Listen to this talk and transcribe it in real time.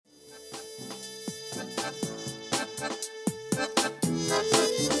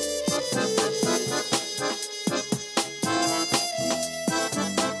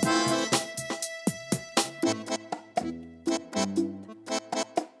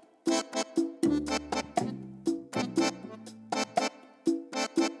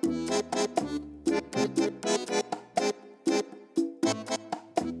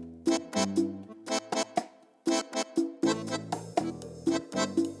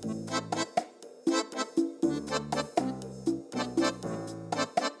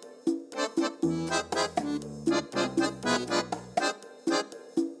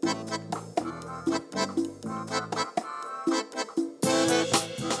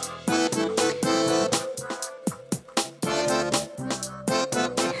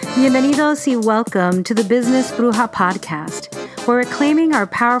Bienvenidos y welcome to the Business Bruja podcast, where we're claiming our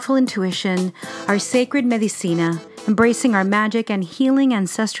powerful intuition, our sacred medicina, embracing our magic and healing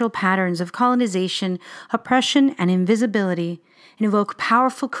ancestral patterns of colonization, oppression, and invisibility, and evoke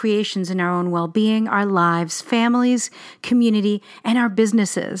powerful creations in our own well-being, our lives, families, community, and our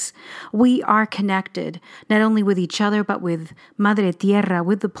businesses. We are connected, not only with each other, but with Madre Tierra,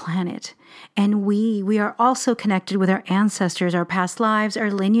 with the planet. And we are also connected with our ancestors, our past lives,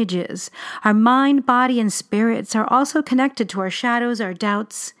 our lineages. Our mind, body, and spirits are also connected to our shadows, our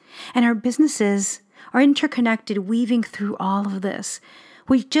doubts, and our businesses are interconnected, weaving through all of this.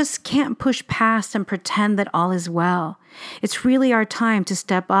 We just can't push past and pretend that all is well. It's really our time to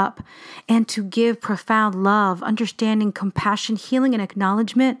step up and to give profound love, understanding, compassion, healing, and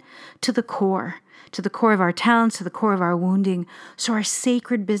acknowledgement to the core of our talents, to the core of our wounding, so our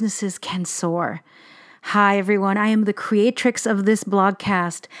sacred businesses can soar. Hi, everyone. I am the creatrix of this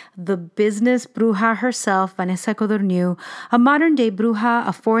blogcast, the business bruja herself, Vanessa Codorniu, a modern-day bruja,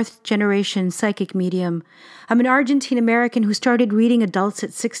 a fourth-generation psychic medium. I'm an Argentine-American who started reading adults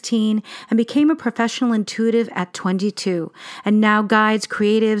at 16 and became a professional intuitive at 22, and now guides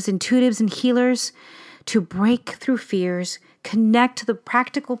creatives, intuitives, and healers to break through fears, connect to the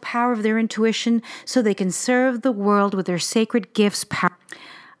practical power of their intuition so they can serve the world with their sacred gifts.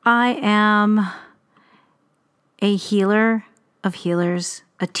 I am a healer of healers,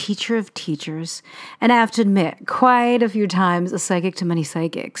 a teacher of teachers, and I have to admit, quite a few times a psychic to many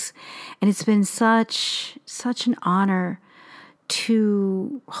psychics. And it's been such an honor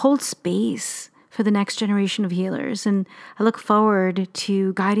to hold space for the next generation of healers. And I look forward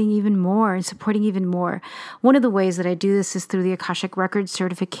to guiding even more and supporting even more. One of the ways that I do this is through the Akashic Records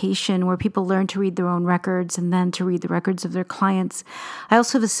certification, where people learn to read their own records and then to read the records of their clients. I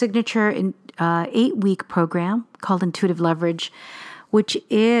also have a signature 8-week program called Intuitive Leverage, which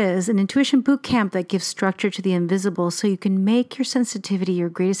is an intuition boot camp that gives structure to the invisible so you can make your sensitivity your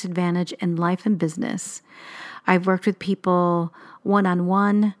greatest advantage in life and business. I've worked with people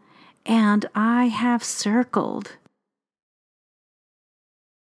one-on-one, and I have circled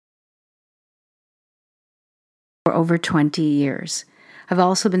for over 20 years. I've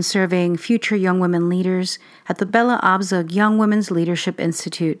also been serving future young women leaders at the Bella Abzug Young Women's Leadership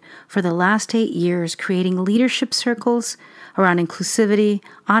Institute for the last 8 years, creating leadership circles around inclusivity,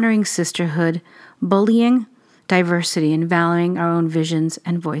 honoring sisterhood, bullying, diversity, and valuing our own visions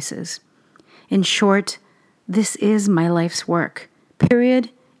and voices. In short, this is my life's work. Period.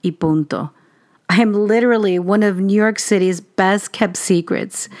 Y punto. I am literally one of New York City's best kept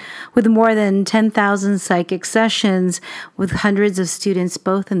secrets, with more than 10,000 psychic sessions with hundreds of students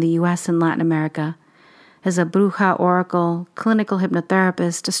both in the US and Latin America. As a bruja oracle, clinical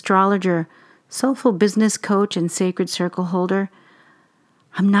hypnotherapist, astrologer, soulful business coach, and sacred circle holder,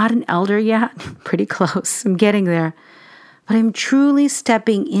 I'm not an elder yet, pretty close, I'm getting there, but I'm truly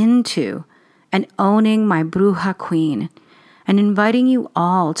stepping into and owning my bruja queen, and inviting you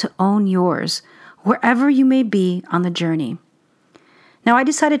all to own yours, wherever you may be on the journey. Now, I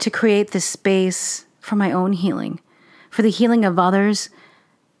decided to create this space for my own healing, for the healing of others,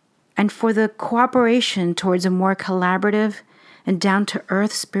 and for the cooperation towards a more collaborative and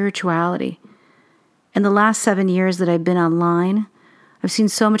down-to-earth spirituality. In the last 7 years that I've been online, I've seen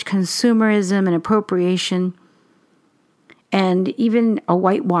so much consumerism and appropriation, and even a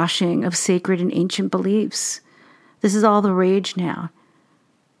whitewashing of sacred and ancient beliefs. This is all the rage now.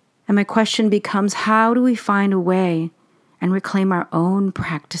 And my question becomes, how do we find a way and reclaim our own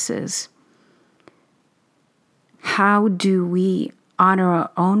practices? How do we honor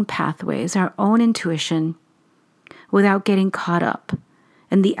our own pathways, our own intuition, without getting caught up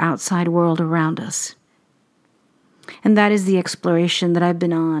in the outside world around us? And that is the exploration that I've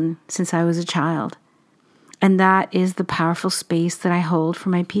been on since I was a child. And that is the powerful space that I hold for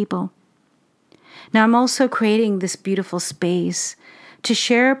my people. Now, I'm also creating this beautiful space to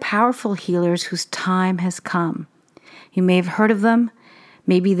share powerful healers whose time has come. You may have heard of them.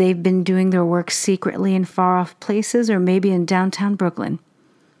 Maybe they've been doing their work secretly in far-off places, or maybe in downtown Brooklyn.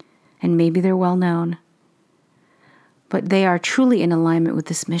 And maybe they're well known. But they are truly in alignment with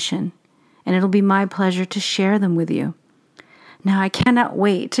this mission, and it'll be my pleasure to share them with you. Now, I cannot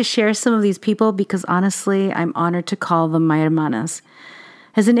wait to share some of these people because honestly, I'm honored to call them my hermanas.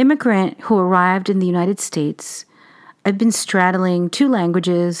 As an immigrant who arrived in the United States, I've been straddling 2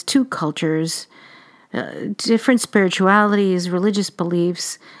 languages, 2 cultures, different spiritualities, religious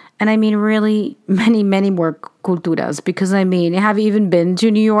beliefs, And I mean really many, many more culturas, because I mean, have you even been to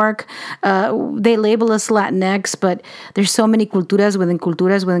New York? They label us Latinx, but there's so many culturas within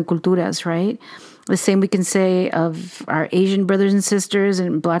culturas within culturas, right? The same we can say of our Asian brothers and sisters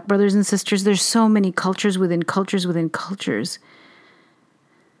and Black brothers and sisters. There's so many cultures within cultures within cultures.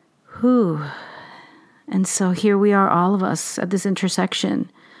 Whew. And so here we are, all of us at this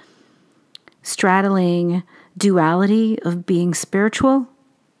intersection, straddling duality of being spiritual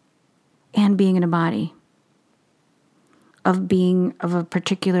and being in a body, of being of a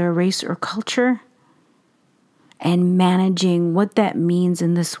particular race or culture, and managing what that means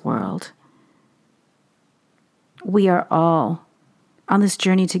in this world. We are all on this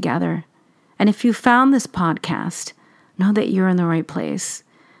journey together. And if you found this podcast, know that you're in the right place.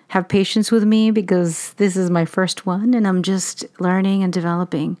 Have patience with me, because this is my first one and I'm just learning and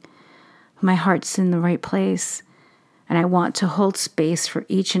developing. My heart's in the right place, and I want to hold space for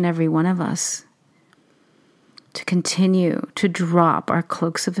each and every one of us to continue to drop our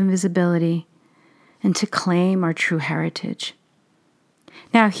cloaks of invisibility and to claim our true heritage.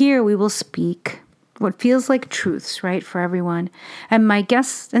 Now, here we will speak what feels like truths, right, for everyone. And my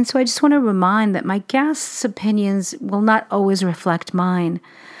guests, and so I just want to remind that my guests' opinions will not always reflect mine,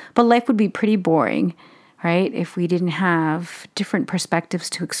 but life would be pretty boring, right, if we didn't have different perspectives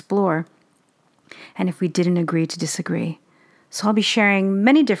to explore, and if we didn't agree to disagree. So I'll be sharing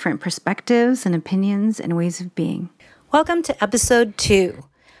many different perspectives and opinions and ways of being. Welcome to episode 2,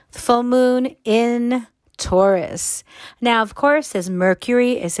 the full moon in Taurus. Now, of course, as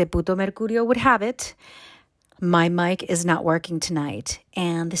Mercury, ese puto Mercurio would have it, my mic is not working tonight,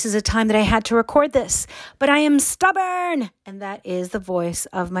 and this is a time that I had to record this, but I am stubborn, and that is the voice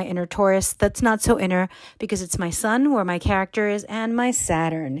of my inner Taurus that's not so inner, because it's my sun, where my character is, and my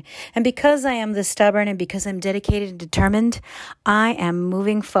Saturn. And because I am this stubborn, and because I'm dedicated and determined, I am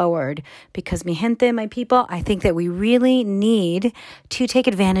moving forward, because mi gente, my people, I think that we really need to take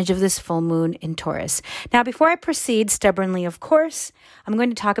advantage of this full moon in Taurus. Now, before I proceed stubbornly, of course, I'm going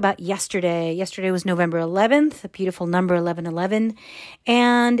to talk about yesterday. Yesterday was November 11th, a beautiful number 1111.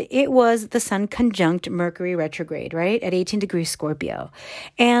 And it was the sun conjunct Mercury retrograde, right, at 18 degrees Scorpio.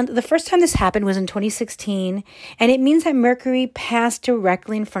 And the first time this happened was in 2016. And it means that Mercury passed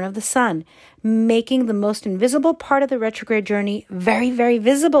directly in front of the sun, making the most invisible part of the retrograde journey very, very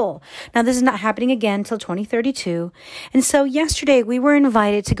visible. Now, this is not happening again until 2032. And so yesterday we were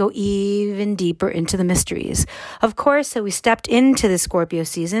invited to go even deeper into the mysteries. Of course, so we stepped into the Scorpio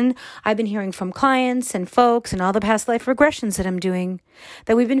season. I've been hearing from clients and folks and all the past life regressions that I'm doing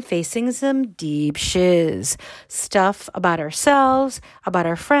that we've been facing some deep shiz, stuff about ourselves, about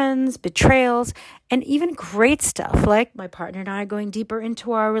our friends, betrayals, and even great stuff like my partner and I going deeper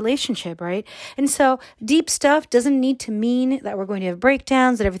into our relationship, right? And so deep stuff doesn't need to mean that we're going to have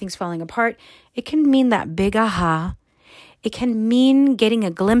breakdowns, that everything's falling apart. It can mean that big aha. It can mean getting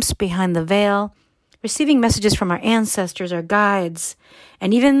a glimpse behind the veil, receiving messages from our ancestors, our guides,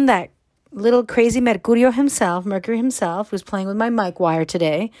 and even that little crazy Mercury himself, who's playing with my mic wire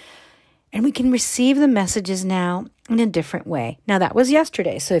today. And we can receive the messages now in a different way. Now, that was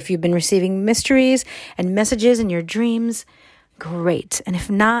yesterday. So if you've been receiving mysteries and messages in your dreams, great. And if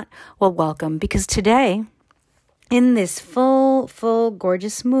not, well, welcome. Because today, in this full,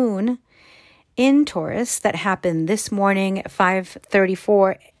 gorgeous moon in Taurus that happened this morning at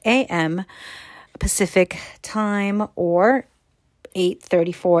 5:34 a.m. Pacific time, or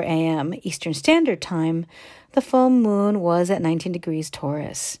 8:34 a.m. Eastern Standard Time, the full moon was at 19 degrees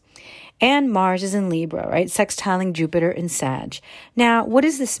Taurus. And Mars is in Libra, right? Sextiling Jupiter in Sag. Now, what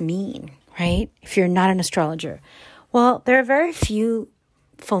does this mean, right? If you're not an astrologer. Well, there are very few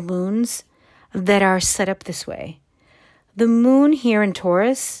full moons that are set up this way. The moon here in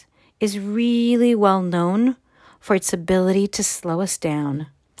Taurus is really well known for its ability to slow us down,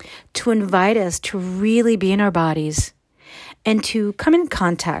 to invite us to really be in our bodies, and to come in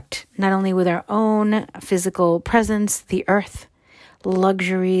contact not only with our own physical presence, the earth,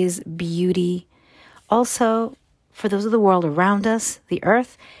 luxuries, beauty, also for those of the world around us, the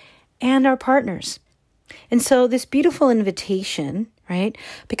earth, and our partners. And so this beautiful invitation, right?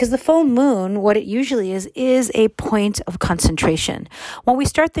 Because the full moon, what it usually is a point of concentration. When we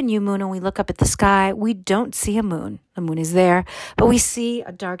start the new moon and we look up at the sky, we don't see a moon. The moon is there, but we see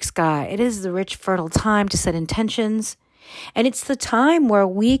a dark sky. It is the rich, fertile time to set intentions. And it's the time where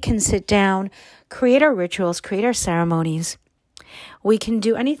we can sit down, create our rituals, create our ceremonies. We can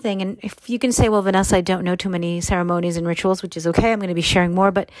do anything. And if you can say, well, Vanessa, I don't know too many ceremonies and rituals, which is okay. I'm going to be sharing more,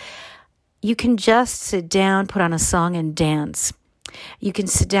 but you can just sit down, put on a song and dance. You can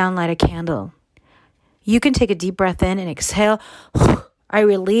sit down, light a candle. You can take a deep breath in and exhale I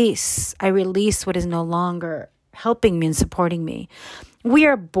release what is no longer helping me and supporting me. We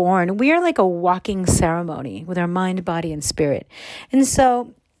are like a walking ceremony with our mind, body, and spirit. And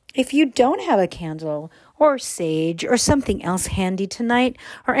so if you don't have a candle or sage or something else handy tonight,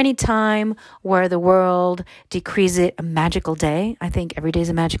 or any time where the world decrees it a magical day, I think every day is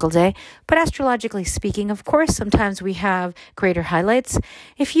a magical day, but astrologically speaking, of course, sometimes we have greater highlights.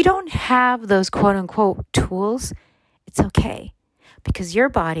 If you don't have those quote unquote tools, it's okay, because your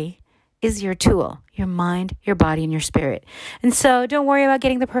body is your tool, your mind, your body, and your spirit. And so don't worry about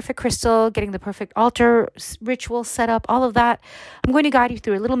getting the perfect crystal, getting the perfect altar ritual set up, all of that. I'm going to guide you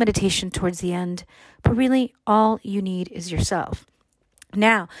through a little meditation towards the end, but really all you need is yourself.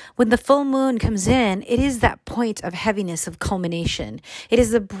 Now, when the full moon comes in, it is that point of heaviness, of culmination. It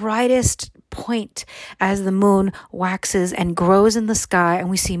is the brightest point as the moon waxes and grows in the sky, and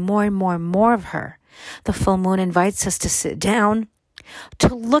we see more and more and more of her. The full moon invites us to sit down,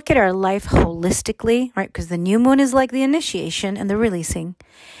 to look at our life holistically, right? Because the new moon is like the initiation and the releasing.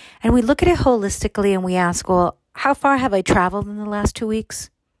 And we look at it holistically and we ask, well, how far have I traveled in the last 2 weeks?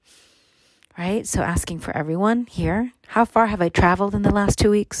 Right? So asking for everyone here, how far have I traveled in the last 2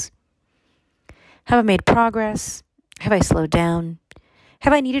 weeks? Have I made progress? Have I slowed down?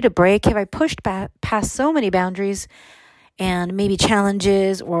 Have I needed a break? Have I pushed past so many boundaries and maybe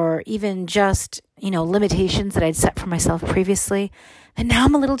challenges, or even just, limitations that I'd set for myself previously, and now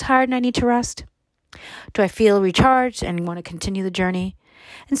I'm a little tired and I need to rest? Do I feel recharged and want to continue the journey?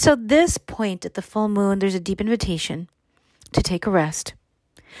 And so this point at the full moon, there's a deep invitation to take a rest,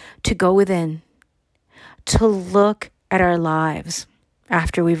 to go within, to look at our lives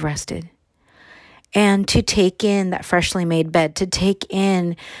after we've rested, and to take in that freshly made bed, to take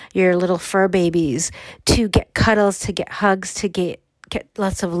in your little fur babies, to get cuddles, to get hugs, to get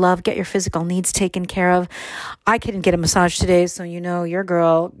lots of love, get your physical needs taken care of. I couldn't get a massage today, so your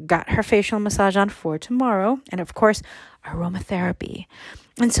girl got her facial massage on for tomorrow. And of course, aromatherapy.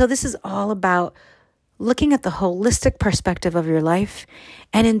 And so this is all about looking at the holistic perspective of your life.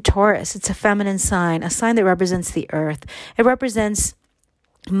 And in Taurus, it's a feminine sign, a sign that represents the earth. It represents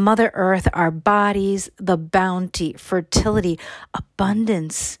Mother Earth, our bodies, the bounty, fertility,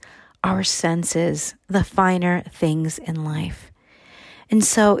 abundance, our senses, the finer things in life. And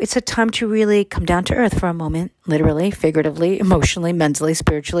so it's a time to really come down to earth for a moment, literally, figuratively, emotionally, mentally,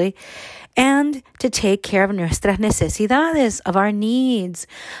 spiritually, and to take care of nuestras necesidades, of our needs.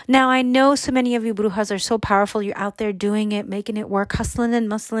 Now, I know so many of you brujas are so powerful. You're out there doing it, making it work, hustling and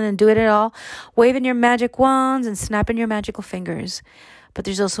muscling and doing it all, waving your magic wands and snapping your magical fingers. But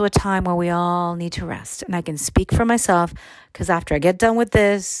there's also a time where we all need to rest. And I can speak for myself, because after I get done with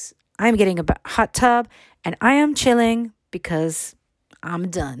this, I'm getting a hot tub and I am chilling because I'm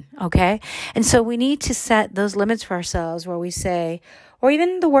done, okay? And so we need to set those limits for ourselves where we say, or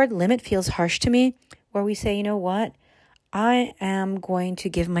even the word limit feels harsh to me, where we say, you know what? I am going to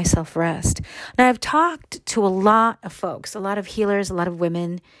give myself rest. Now, I've talked to a lot of folks, a lot of healers, a lot of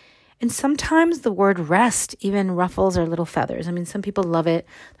women, and sometimes the word rest even ruffles our little feathers. I mean, some people love it.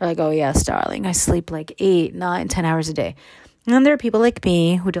 They're like, oh, yes, darling, I sleep like 8, 9, 10 hours a day. And then there are people like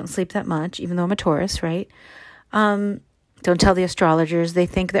me who don't sleep that much, even though I'm a Taurus, right? Don't tell the astrologers. They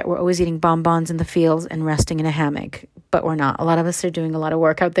think that we're always eating bonbons in the fields and resting in a hammock, but we're not. A lot of us are doing a lot of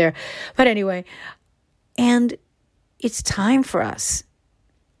work out there. But anyway, and it's time for us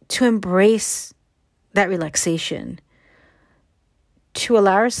to embrace that relaxation, to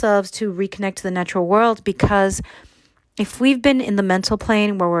allow ourselves to reconnect to the natural world, because if we've been in the mental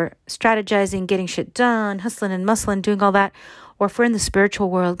plane where we're strategizing, getting shit done, hustling and muscling, doing all that, or if we're in the spiritual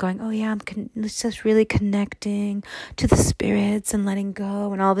world going, oh yeah, it's just really connecting to the spirits and letting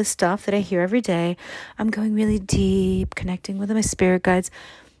go and all this stuff that I hear every day. I'm going really deep, connecting with my spirit guides.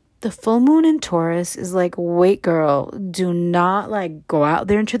 The full moon in Taurus is like, wait, girl, do not go out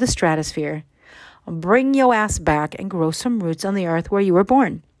there into the stratosphere. Bring your ass back and grow some roots on the earth where you were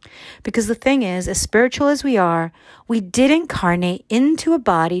born. Because the thing is, as spiritual as we are, we did incarnate into a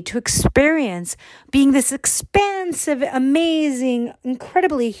body to experience being this expansive, amazing,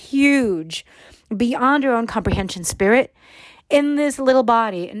 incredibly huge, beyond our own comprehension spirit in this little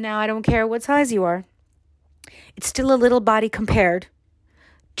body. And now I don't care what size you are. It's still a little body compared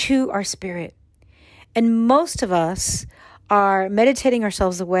to our spirit. And most of us are meditating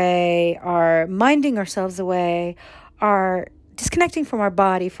ourselves away, are minding ourselves away, are disconnecting from our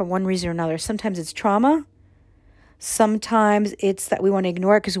body for one reason or another. Sometimes it's trauma. Sometimes it's that we want to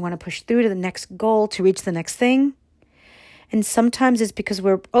ignore it because we want to push through to the next goal, to reach the next thing. And sometimes it's because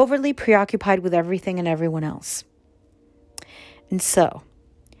we're overly preoccupied with everything and everyone else. And so,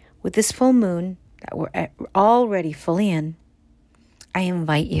 with this full moon that we're already fully in, I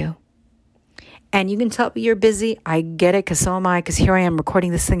invite you. And you can tell me you're busy. I get it, because so am I, because here I am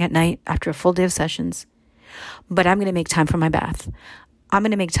recording this thing at night after a full day of sessions. But I'm going to make time for my bath. I'm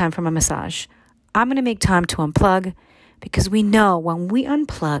going to make time for my massage. I'm going to make time to unplug, because we know when we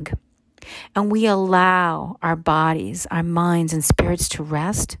unplug and we allow our bodies, our minds, and spirits to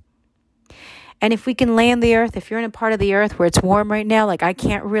rest. And if we can lay on the earth, if you're in a part of the earth where it's warm right now, like I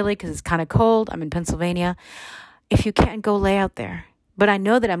can't really because it's kind of cold. I'm in Pennsylvania. If you can't, go lay out there. But I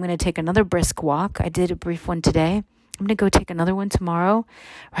know that I'm going to take another brisk walk. I did a brief one today. I'm going to go take another one tomorrow,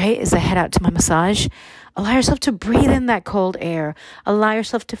 right? As I head out to my massage. Allow yourself to breathe in that cold air. Allow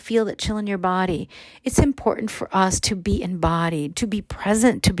yourself to feel that chill in your body. It's important for us to be embodied, to be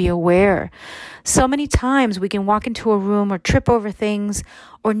present, to be aware. So many times we can walk into a room or trip over things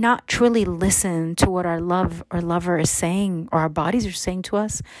or not truly listen to what our love or lover is saying or our bodies are saying to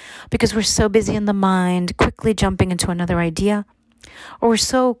us because we're so busy in the mind, quickly jumping into another idea. Or we're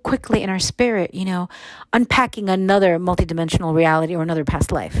so quickly in our spirit, unpacking another multidimensional reality or another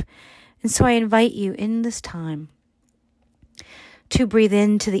past life. And so I invite you in this time to breathe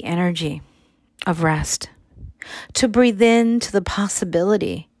into the energy of rest, to breathe into the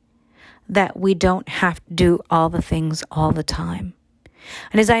possibility that we don't have to do all the things all the time.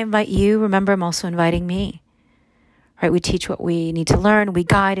 And as I invite you, remember I'm also inviting me, right? We teach what we need to learn. We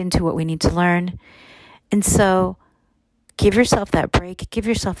guide into what we need to learn. And so give yourself that break. Give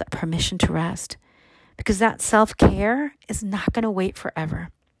yourself that permission to rest because that self-care is not going to wait forever.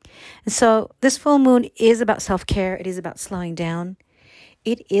 And so this full moon is about self-care. It is about slowing down.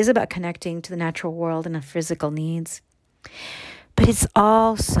 It is about connecting to the natural world and our physical needs. But it's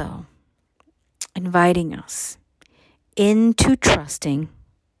also inviting us into trusting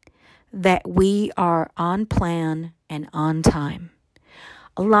that we are on plan and on time.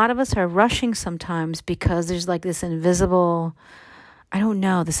 A lot of us are rushing sometimes because there's like this invisible,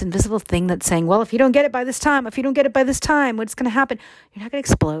 this invisible thing that's saying, well, if you don't get it by this time, what's going to happen? You're not going to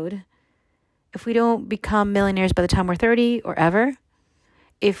explode. If we don't become millionaires by the time we're 30 or ever,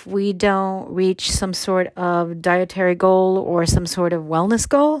 if we don't reach some sort of dietary goal or some sort of wellness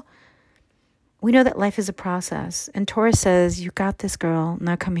goal, we know that life is a process. And Taurus says, you got this, girl.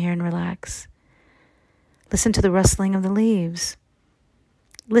 Now come here and relax. Listen to the rustling of the leaves.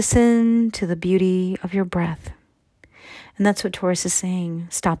 Listen to the beauty of your breath. And that's what Taurus is saying.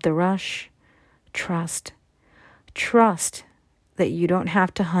 Stop the rush. Trust. Trust that you don't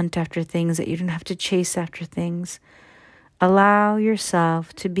have to hunt after things, that you don't have to chase after things. Allow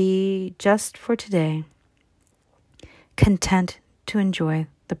yourself to be just for today, content to enjoy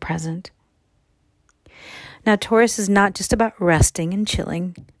the present. Now, Taurus is not just about resting and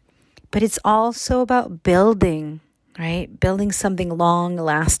chilling, but it's also about building. Right? Building something long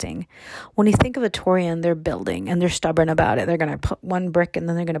lasting. When you think of a Taurian, they're building and they're stubborn about it. They're going to put one brick and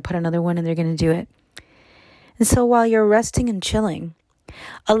then they're going to put another one and they're going to do it. And so while you're resting and chilling,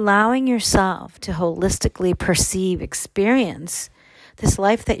 allowing yourself to holistically perceive, experience this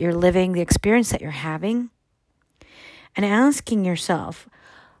life that you're living, the experience that you're having, and asking yourself,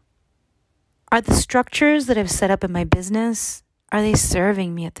 are the structures that I've set up in my business, are they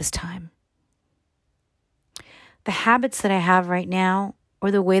serving me at this time? The habits that I have right now, or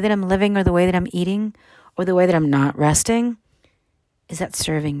the way that I'm living, or the way that I'm eating, or the way that I'm not resting, is that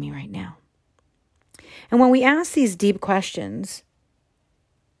serving me right now? And when we ask these deep questions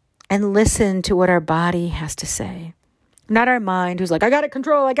and listen to what our body has to say, not our mind who's like, I got it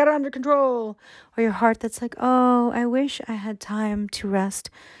under control, or your heart that's like, oh, I wish I had time to rest.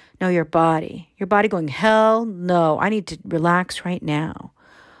 No, your body going, hell no, I need to relax right now.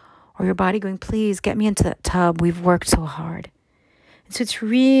 Or your body going, please get me into that tub. We've worked so hard. And so it's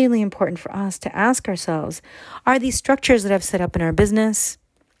really important for us to ask ourselves, are these structures that I've set up in our business,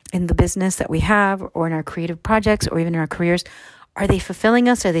 in the business that we have, or in our creative projects, or even in our careers, are they fulfilling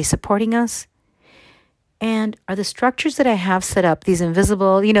us? Are they supporting us? And are the structures that I have set up, these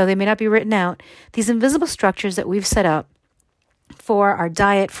invisible, they may not be written out, these invisible structures that we've set up for our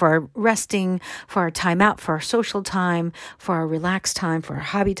diet, for our resting, for our time out, for our social time, for our relaxed time, for our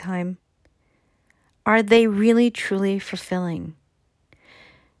hobby time, are they really, truly fulfilling?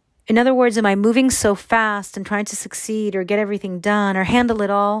 In other words, am I moving so fast and trying to succeed or get everything done or handle it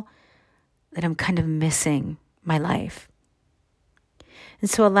all that I'm kind of missing my life? And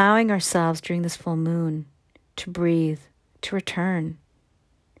so allowing ourselves during this full moon to breathe, to return,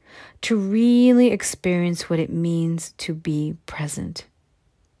 to really experience what it means to be present.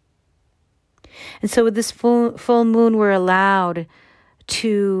 And so with this full moon, we're allowed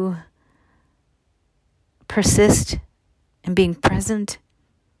to persist in being present,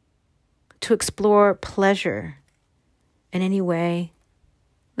 to explore pleasure in any way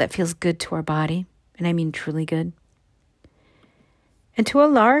that feels good to our body, and I mean truly good. And to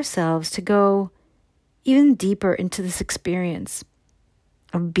allow ourselves to go even deeper into this experience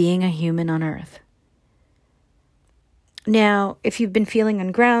of being a human on earth. Now, if you've been feeling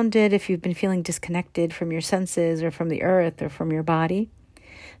ungrounded, if you've been feeling disconnected from your senses or from the earth or from your body,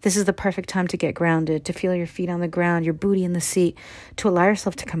 this is the perfect time to get grounded, to feel your feet on the ground, your booty in the seat, to allow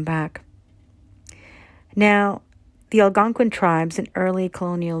yourself to come back. Now, the Algonquin tribes and early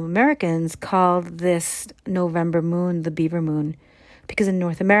colonial Americans called this November moon the beaver moon, because in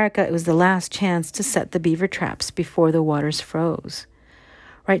North America, it was the last chance to set the beaver traps before the waters froze.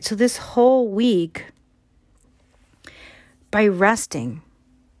 Right? So this whole week, by resting,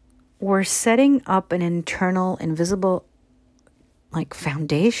 we're setting up an internal, invisible,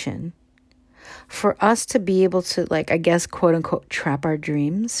 foundation for us to be able to, quote unquote, trap our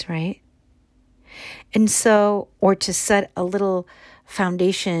dreams, right? And so, or to set a little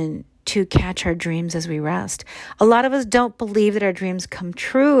foundation to catch our dreams as we rest. A lot of us don't believe that our dreams come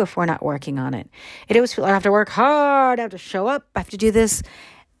true if we're not working on it. It always feels like I have to work hard, I have to show up, I have to do this.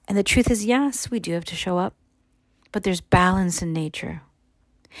 And the truth is, yes, we do have to show up. But there's balance in nature.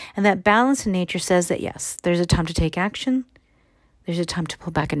 And that balance in nature says that, yes, there's a time to take action. There's a time to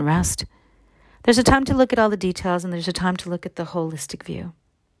pull back and rest. There's a time to look at all the details, and there's a time to look at the holistic view.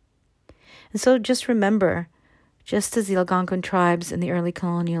 And so just remember, just as the Algonquin tribes in the early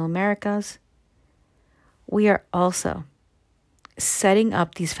colonial Americas, we are also setting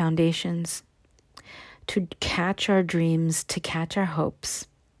up these foundations to catch our dreams, to catch our hopes.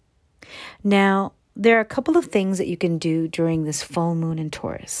 Now, there are a couple of things that you can do during this full moon in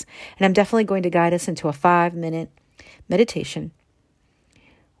Taurus. And I'm definitely going to guide us into a 5-minute meditation.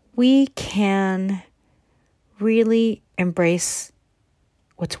 We can really embrace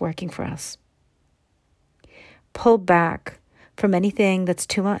what's working for us. Pull back from anything that's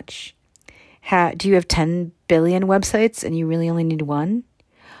too much. Do you have 10 billion websites and you really only need one?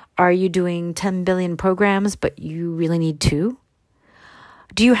 Are you doing 10 billion programs but you really need 2?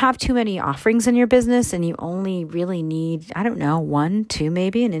 Do you have too many offerings in your business and you only really need, 1, 2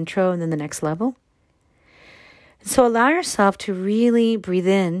 maybe, an intro and then the next level? So allow yourself to really breathe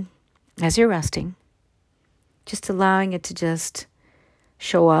in as you're resting, just allowing it to just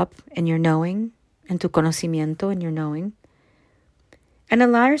show up in your knowing, in tu conocimiento, in your knowing. And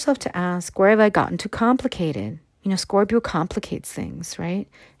allow yourself to ask, where have I gotten too complicated? Scorpio complicates things, right?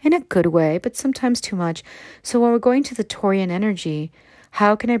 In a good way, but sometimes too much. So when we're going to the Taurian energy,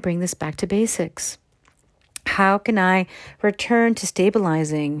 how can I bring this back to basics? How can I return to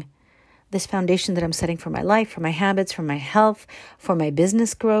stabilizing this foundation that I'm setting for my life, for my habits, for my health, for my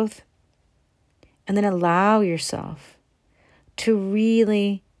business growth? And then allow yourself to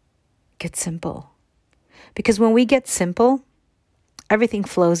really get simple. Because when we get simple, everything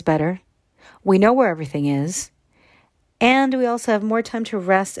flows better. We know where everything is. And we also have more time to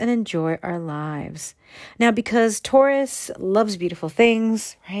rest and enjoy our lives. Now, because Taurus loves beautiful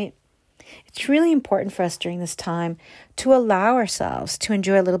things, right? It's really important for us during this time to allow ourselves to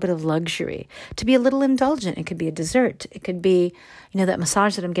enjoy a little bit of luxury, to be a little indulgent. It could be a dessert. It could be, that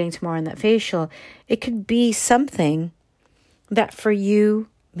massage that I'm getting tomorrow and that facial. It could be something that for you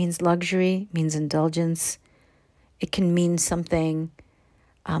means luxury, means indulgence. It can mean something,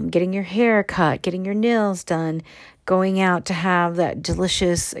 getting your hair cut, getting your nails done, going out to have that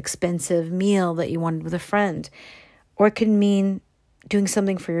delicious, expensive meal that you wanted with a friend. Or it could mean doing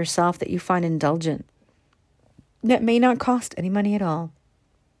something for yourself that you find indulgent, that may not cost any money at all,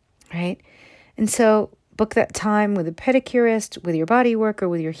 right? And so book that time with a pedicurist, with your body worker,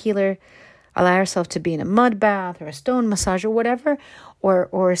 with your healer. Allow yourself to be in a mud bath or a stone massage or whatever,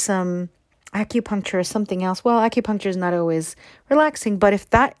 or some acupuncture or something else. Well, acupuncture is not always relaxing, but if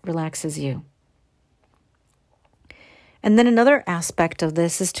that relaxes you. And then another aspect of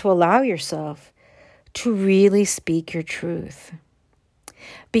this is to allow yourself to really speak your truth.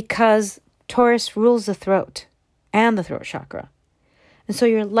 Because Taurus rules the throat and the throat chakra. And so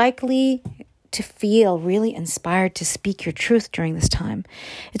you're likely to feel really inspired to speak your truth during this time.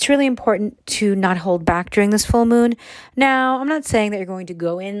 It's really important to not hold back during this full moon. Now, I'm not saying that you're going to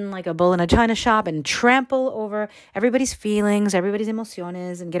go in like a bull in a china shop and trample over everybody's feelings, everybody's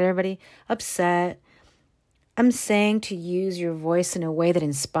emociones, and get everybody upset. I'm saying to use your voice in a way that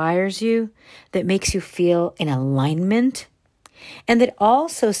inspires you, that makes you feel in alignment, and that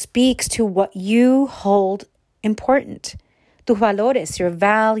also speaks to what you hold important. Tus valores, your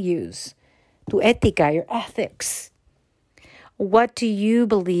values, tu ética, your ethics. What do you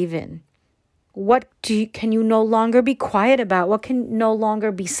believe in? Can you no longer be quiet about? What can no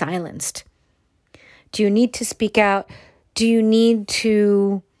longer be silenced? Do you need to speak out Do you need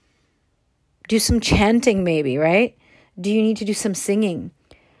to do some chanting maybe, right? Do you need to do some singing?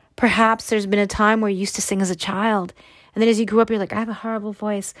 Perhaps there's been a time where you used to sing as a child, and then as you grew up, you're like, I have a horrible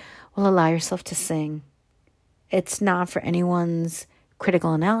voice. Well, allow yourself to sing. It's not for anyone's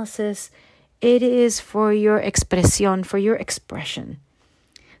critical analysis. It is for your expresión, for your expression.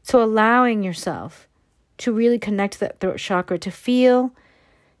 So allowing yourself to really connect to that throat chakra, to feel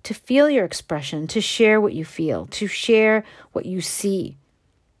your expression, to share what you feel, to share what you see.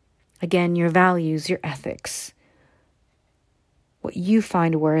 Again, your values, your ethics, what you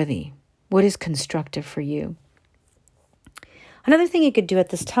find worthy, what is constructive for you. Another thing you could do at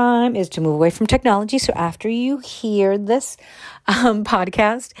this time is to move away from technology. So after you hear this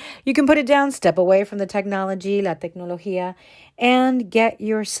podcast, you can put it down, step away from the technology, la tecnología, and get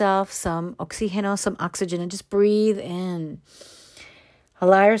yourself some oxígeno, some oxygen, and just breathe in.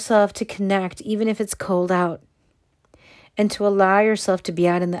 Allow yourself to connect, even if it's cold out, and to allow yourself to be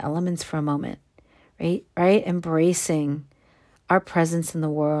out in the elements for a moment, right? Embracing our presence in the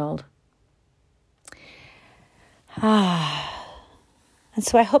world. And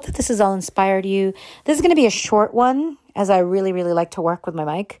so I hope that this has all inspired you. This is going to be a short one, as I really, really like to work with my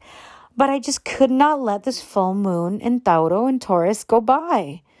mic. But I just could not let this full moon in Taurus go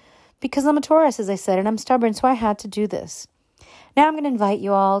by. Because I'm a Taurus, as I said, and I'm stubborn, so I had to do this. Now I'm going to invite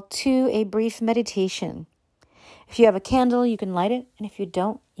you all to a brief meditation. If you have a candle, you can light it. And if you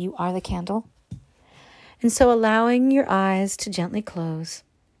don't, you are the candle. And so allowing your eyes to gently close.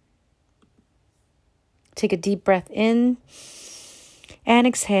 Take a deep breath in and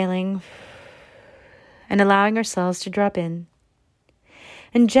exhaling and allowing ourselves to drop in.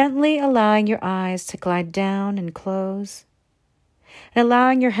 And gently allowing your eyes to glide down and close. And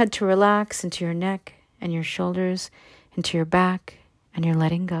allowing your head to relax into your neck and your shoulders, into your back, and you're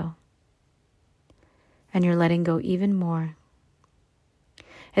letting go. And you're letting go even more.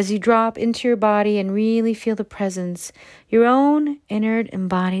 As you drop into your body and really feel the presence, your own inner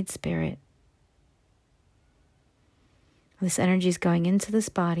embodied spirit. This energy is going into this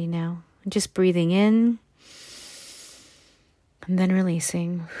body now. Just breathing in and then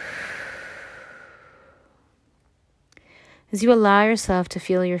releasing. As you allow yourself to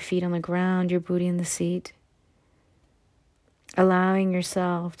feel your feet on the ground, your booty in the seat, allowing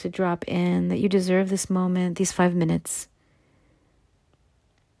yourself to drop in that you deserve this moment, these 5 minutes.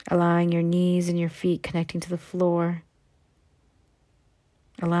 Allowing your knees and your feet connecting to the floor.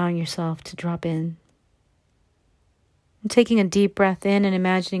 Allowing yourself to drop in. And taking a deep breath in and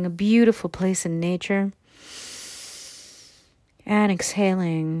imagining a beautiful place in nature. And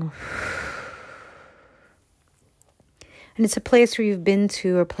exhaling. And it's a place where you've been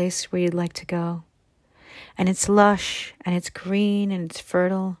to or a place where you'd like to go. And it's lush and it's green and it's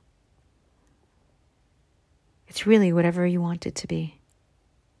fertile. It's really whatever you want it to be.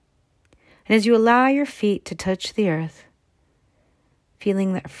 And as you allow your feet to touch the earth,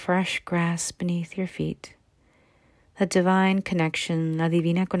 feeling that fresh grass beneath your feet, that divine connection, la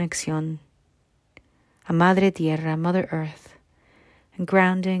divina conexión, a Madre Tierra, Mother Earth, and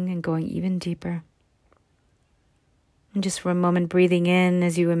grounding and going even deeper. And just for a moment breathing in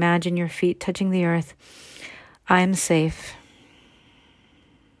as you imagine your feet touching the earth. I am safe.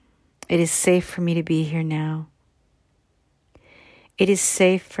 It is safe for me to be here now. It is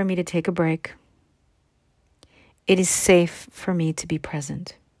safe for me to take a break. It is safe for me to be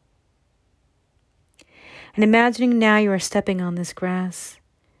present. And imagining now you are stepping on this grass.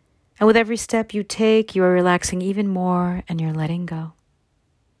 And with every step you take, you are relaxing even more and you're letting go.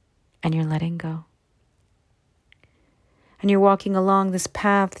 And you're letting go. And you're walking along this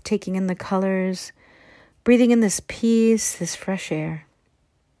path, taking in the colors, breathing in this peace, this fresh air.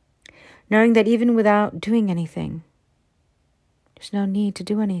 Knowing that even without doing anything, there's no need to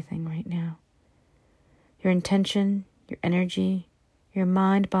do anything right now. Your intention, your energy, your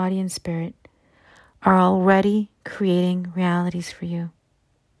mind, body, and spirit are already creating realities for you.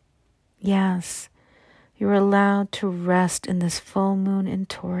 Yes, you're allowed to rest in this full moon in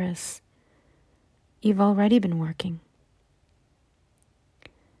Taurus. You've already been working.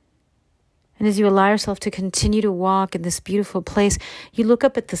 And as you allow yourself to continue to walk in this beautiful place, you look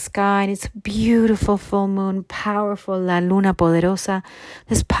up at the sky and it's a beautiful full moon, powerful, la luna poderosa,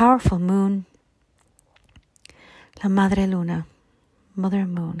 this powerful moon, la madre luna, mother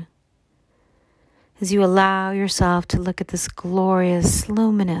moon. As you allow yourself to look at this glorious,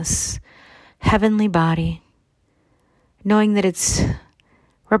 luminous, heavenly body, knowing that it's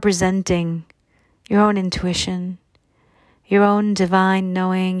representing your own intuition, your own divine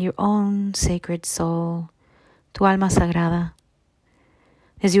knowing, your own sacred soul, tu alma sagrada.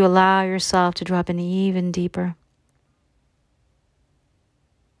 As you allow yourself to drop in even deeper,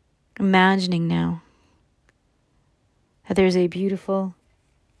 imagining now that there's a beautiful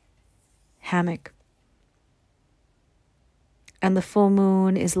hammock, and the full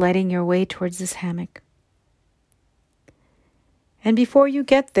moon is lighting your way towards this hammock. And before you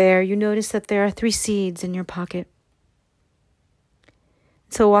get there, you notice that there are 3 seeds in your pocket.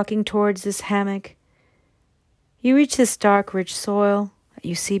 So walking towards this hammock, you reach this dark, rich soil that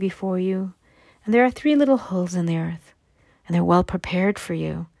you see before you, and there are 3 little holes in the earth, and they're well prepared for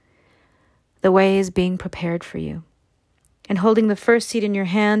you. The way is being prepared for you. And holding the first seed in your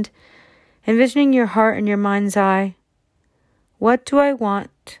hand, envisioning your heart and your mind's eye, what do I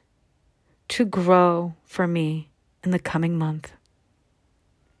want to grow for me in the coming month?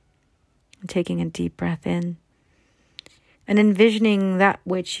 And taking a deep breath in and envisioning that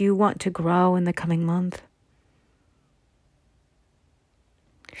which you want to grow in the coming month.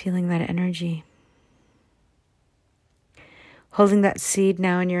 Feeling that energy. Holding that seed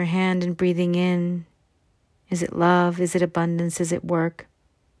now in your hand and breathing in. Is it love? Is it abundance? Is it work?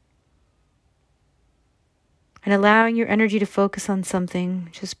 And allowing your energy to focus on something,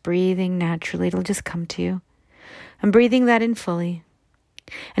 just breathing naturally, it'll just come to you. And breathing that in fully.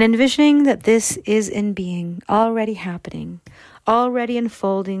 And envisioning that this is in being, already happening, already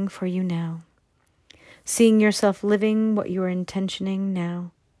unfolding for you now. Seeing yourself living what you are intentioning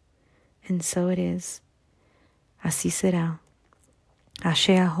now. And so it is. Así será.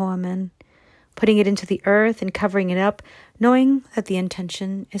 Ashe aho, amen. Putting it into the earth and covering it up, knowing that the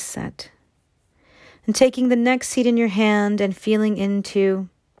intention is set. And taking the next seed in your hand and feeling into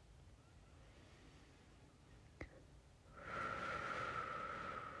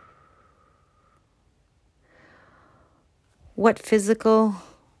what physical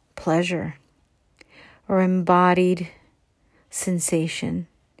pleasure or embodied sensation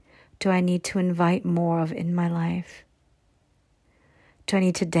do I need to invite more of in my life? Do I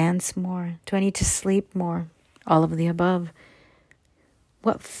need to dance more? Do I need to sleep more? All of the above.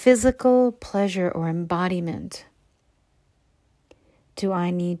 What physical pleasure or embodiment do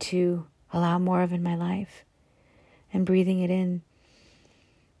I need to allow more of in my life? And breathing it in.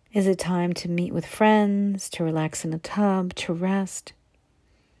 Is it time to meet with friends, to relax in a tub, to rest?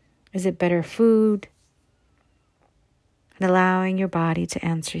 Is it better food? And allowing your body to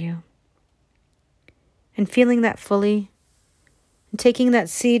answer you. And feeling that fully. And taking that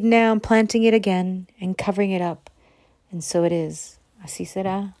seed now and planting it again and covering it up. And so it is. Así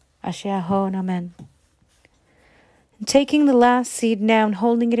será. Ashe aho and amen. And taking the last seed now and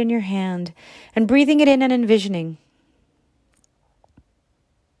holding it in your hand and breathing it in and envisioning.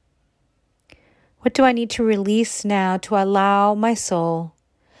 What do I need to release now to allow my soul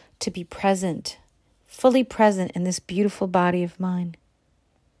to be present, fully present in this beautiful body of mine?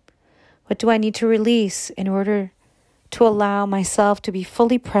 What do I need to release in order to allow myself to be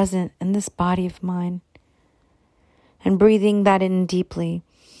fully present in this body of mine? And breathing that in deeply,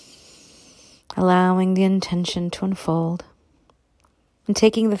 allowing the intention to unfold. And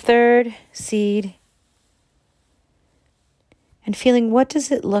taking the third seed and feeling, what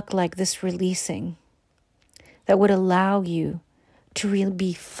does it look like, this releasing, that would allow you to really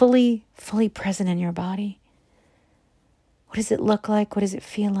be fully present in your body? What does it look like? What does it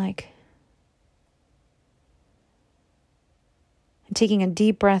feel like? And taking a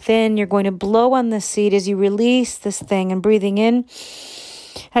deep breath in, you're going to blow on the seed as you release this thing, and breathing in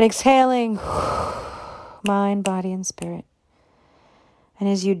and exhaling, mind, body, and spirit. And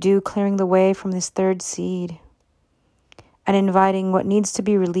as you do, clearing the way from this third seed and inviting what needs to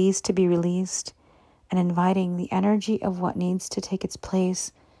be released, and inviting the energy of what needs to take its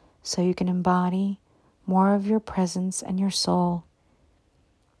place so you can embody more of your presence and your soul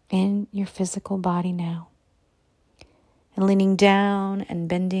in your physical body now. And leaning down and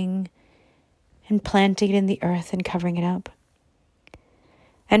bending and planting it in the earth and covering it up.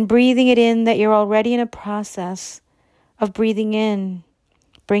 And breathing it in, that you're already in a process of breathing in,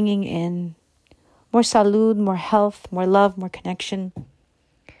 bringing in more salud, more health, more love, more connection.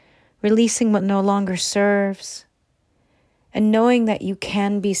 Releasing what no longer serves. And knowing that you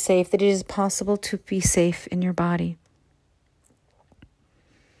can be safe, that it is possible to be safe in your body.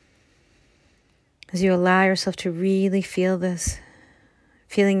 As you allow yourself to really feel this,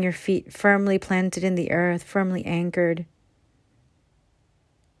 feeling your feet firmly planted in the earth, firmly anchored.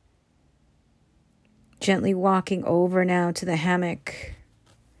 Gently walking over now to the hammock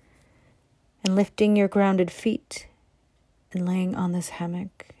and lifting your grounded feet and laying on this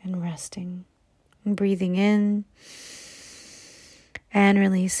hammock and resting and breathing in and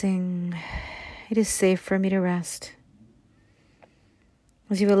releasing. It is safe for me to rest.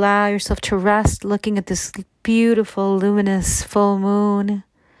 As you allow yourself to rest, looking at this beautiful, luminous full moon,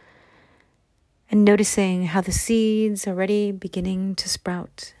 and noticing how the seeds are already beginning to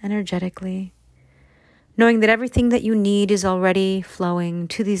sprout energetically, knowing that everything that you need is already flowing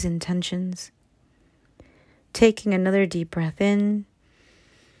to these intentions. Taking another deep breath in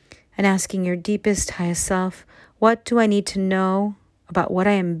and asking your deepest, highest self, what do I need to know about what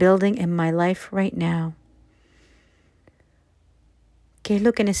I am building in my life right now? ¿Qué es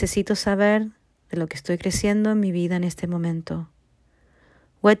lo que necesito saber de lo que estoy creciendo en mi vida en este momento?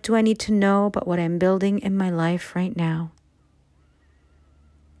 What do I need to know about what I'm building in my life right now?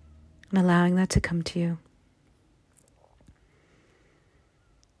 And allowing that to come to you.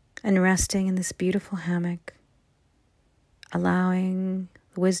 And resting in this beautiful hammock, allowing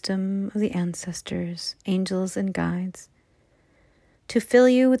the wisdom of the ancestors, angels, and guides to fill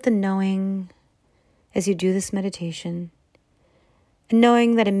you with the knowing as you do this meditation, and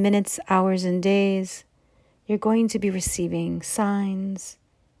knowing that in minutes, hours, and days, you're going to be receiving signs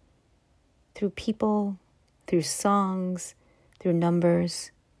through people, through songs, through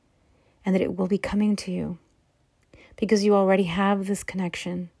numbers, and that it will be coming to you because you already have this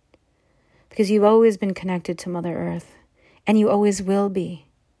connection, because you've always been connected to Mother Earth, and you always will be.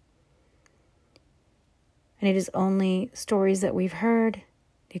 And it is only stories that we've heard,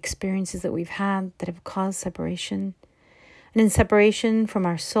 the experiences that we've had that have caused separation. And in separation from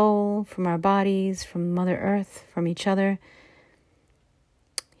our soul, from our bodies, from Mother Earth, from each other,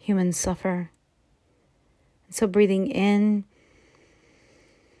 humans suffer. And so breathing in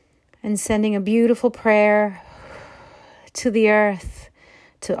and sending a beautiful prayer to the earth,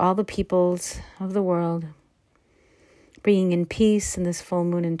 to all the peoples of the world, bringing in peace in this full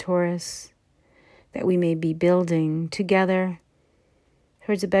moon in Taurus, that we may be building together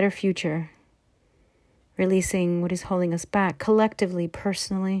towards a better future, releasing what is holding us back collectively,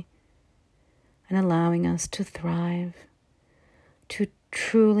 personally, and allowing us to thrive, to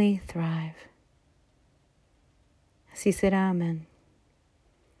truly thrive. Así será, amen.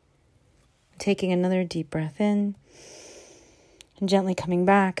 Taking another deep breath in and gently coming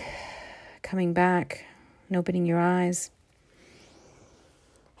back and opening your eyes.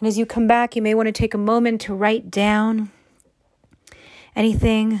 And as you come back, you may want to take a moment to write down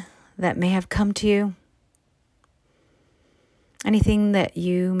anything that may have come to you, anything that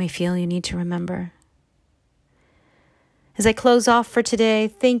you may feel you need to remember. As I close off for today,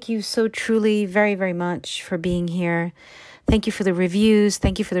 thank you so truly very, very much for being here. Thank you for the reviews.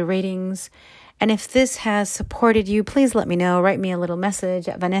 Thank you for the ratings. And if this has supported you, please let me know. Write me a little message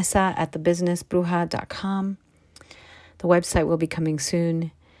at vanessa@thebusinessbruja.com. The website will be coming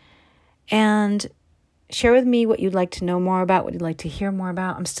soon. And share with me what you'd like to know more about, what you'd like to hear more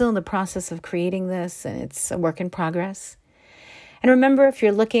about. I'm still in the process of creating this, and it's a work in progress. And remember, if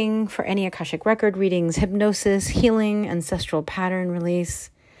you're looking for any Akashic record readings, hypnosis, healing, ancestral pattern release,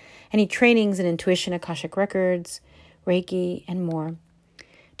 any trainings in intuition, Akashic records, Reiki, and more,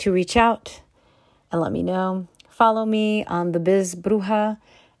 to reach out and let me know. Follow me on The Biz Bruja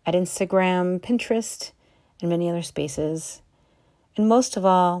at Instagram, Pinterest, and many other spaces. And most of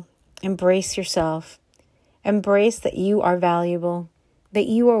all, embrace yourself. Embrace that you are valuable, that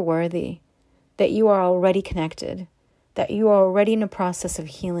you are worthy, that you are already connected, that you are already in a process of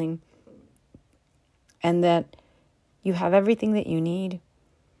healing, and that you have everything that you need.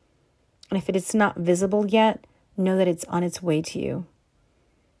 And if it is not visible yet, know that it's on its way to you.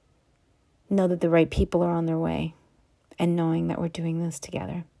 Know that the right people are on their way, and knowing that we're doing this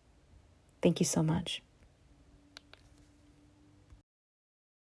together. Thank you so much.